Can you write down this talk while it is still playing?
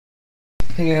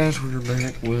Hey guys, we're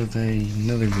back with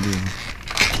another video.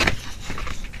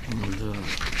 And,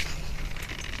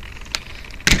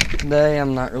 today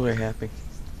I'm not really happy.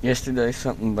 Yesterday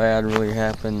something bad really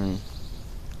happened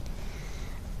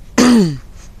and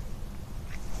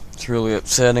it's really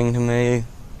upsetting to me,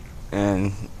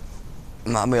 and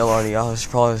might be a lot of y'all, it's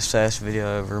probably the saddest video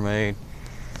I ever made.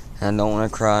 I don't want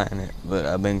to cry in it, but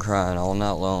I've been crying all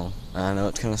night long. I know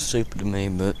it's kind of stupid to me,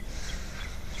 but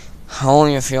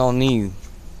only if y'all knew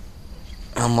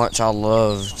how much I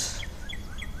loved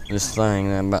this thing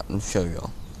that I'm about to show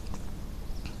y'all.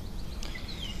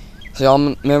 So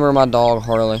y'all remember my dog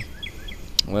Harley?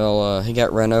 Well, he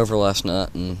got run over last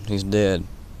night and he's dead.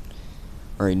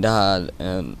 Or he died,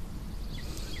 and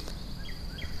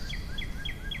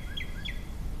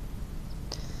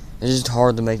it's just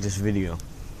hard to make this video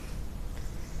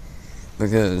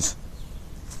because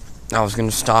I was gonna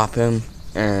stop him,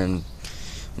 and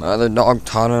my other dog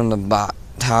taught him to bite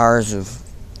tires of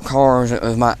cars. It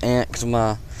was my aunt, because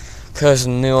my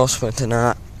cousin Neil spent the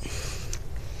night.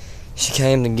 She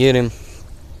came to get him,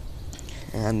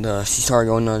 and she started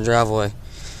going down the driveway.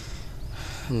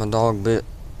 And my dog bit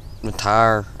the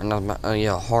tire, and I was about,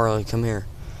 yeah, Harley, come here.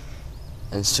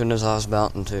 And as soon as I was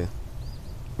about to,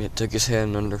 it took his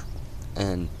head under,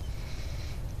 and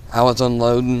I was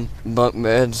unloading bunk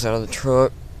beds out of the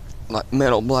truck, like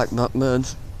metal black bunk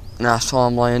beds, and I saw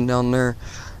him laying down there.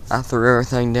 I threw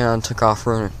everything down and took off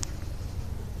running.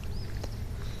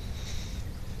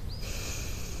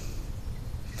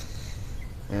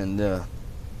 And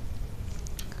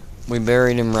we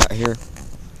buried him right here.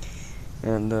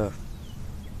 And oh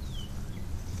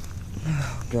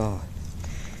God,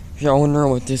 if y'all wonder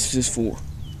what this is for.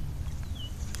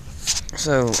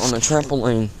 So on the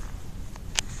trampoline,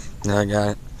 I got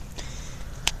it.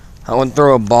 I would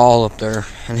throw a ball up there,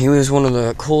 and he was one of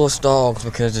the coolest dogs,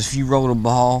 because if you rolled a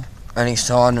ball and he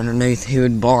saw it underneath, he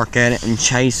would bark at it and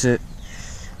chase it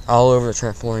all over the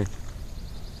trampoline.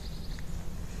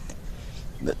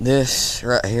 But this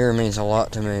right here means a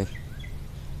lot to me,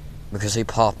 because he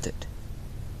popped it.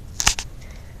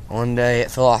 One day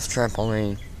it fell off the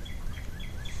trampoline,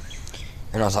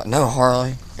 and I was like, no,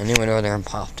 Harley, and he went over there and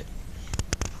popped it.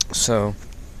 So,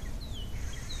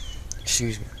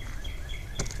 excuse me,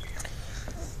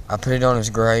 I put it on his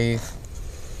grave.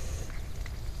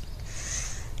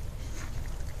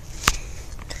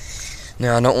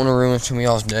 Now, I don't want to ruin some of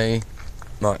y'all's day,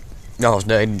 like y'all's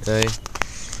day today,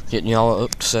 getting y'all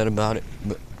upset about it,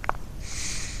 but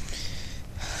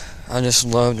I just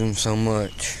loved him so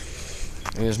much.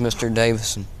 It was Mr.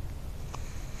 Davison.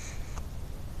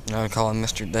 I would call him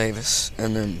Mr. Davis.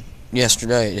 And then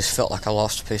yesterday, it just felt like I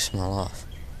lost a piece of my life.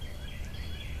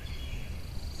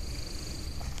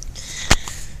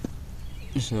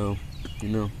 So, you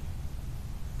know,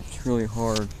 it's really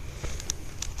hard.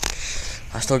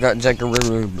 I still got Jacob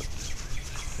Ruru, but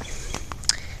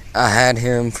I had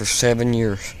him for 7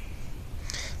 years.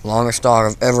 Longest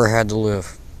dog I've ever had to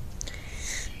live.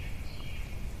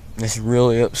 It's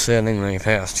really upsetting when he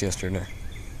passed yesterday.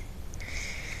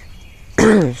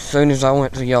 As soon as I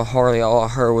went to yell Harley, all I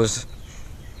heard was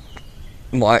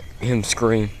like him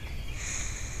scream.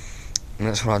 And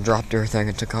that's when I dropped everything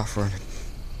and took off running.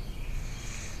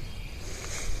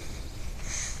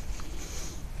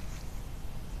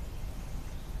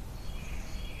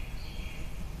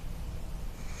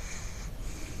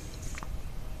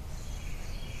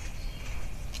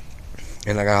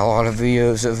 And I got a lot of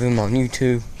videos of him on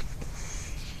YouTube.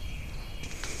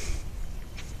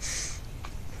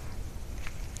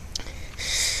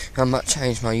 I might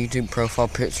change my YouTube profile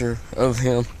picture of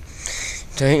him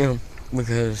to him,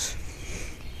 because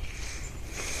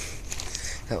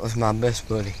that was my best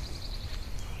buddy.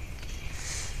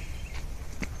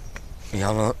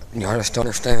 Y'all just don't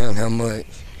understand how much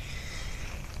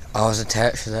I was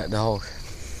attached to that dog.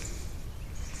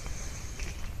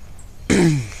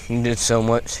 We did so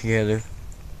much together.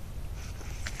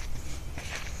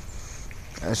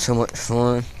 I had so much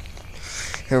fun.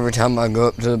 Every time I go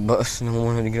up to the bus and I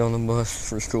wanted to get on the bus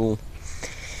for school.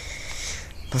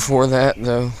 Before that,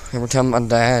 though, every time my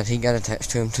dad, he got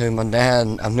attached to him too. My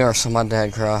dad, I've never seen my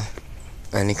dad cry.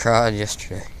 And he cried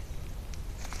yesterday.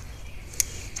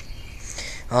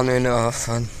 I don't even know if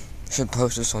I should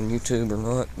post this on YouTube or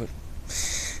not, but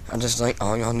I just think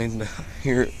all y'all need to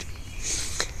hear it.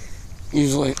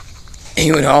 Usually,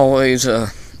 he would always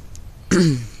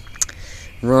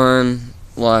run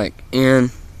like in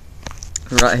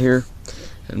right here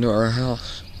into our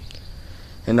house,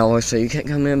 and I always say, you can't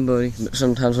come in, buddy. But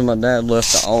sometimes when my dad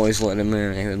left, I always let him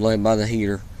in. He would lay by the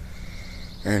heater,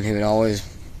 and he would always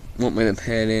want me to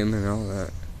pet him and all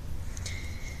that.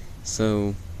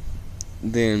 So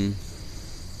then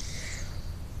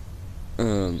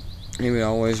he would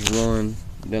always run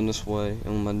down this way, and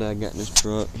when my dad got in his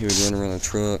truck, he would run around the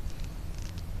truck.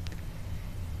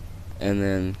 And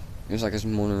then it was like his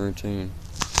morning routine.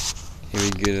 He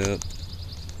would get up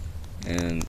and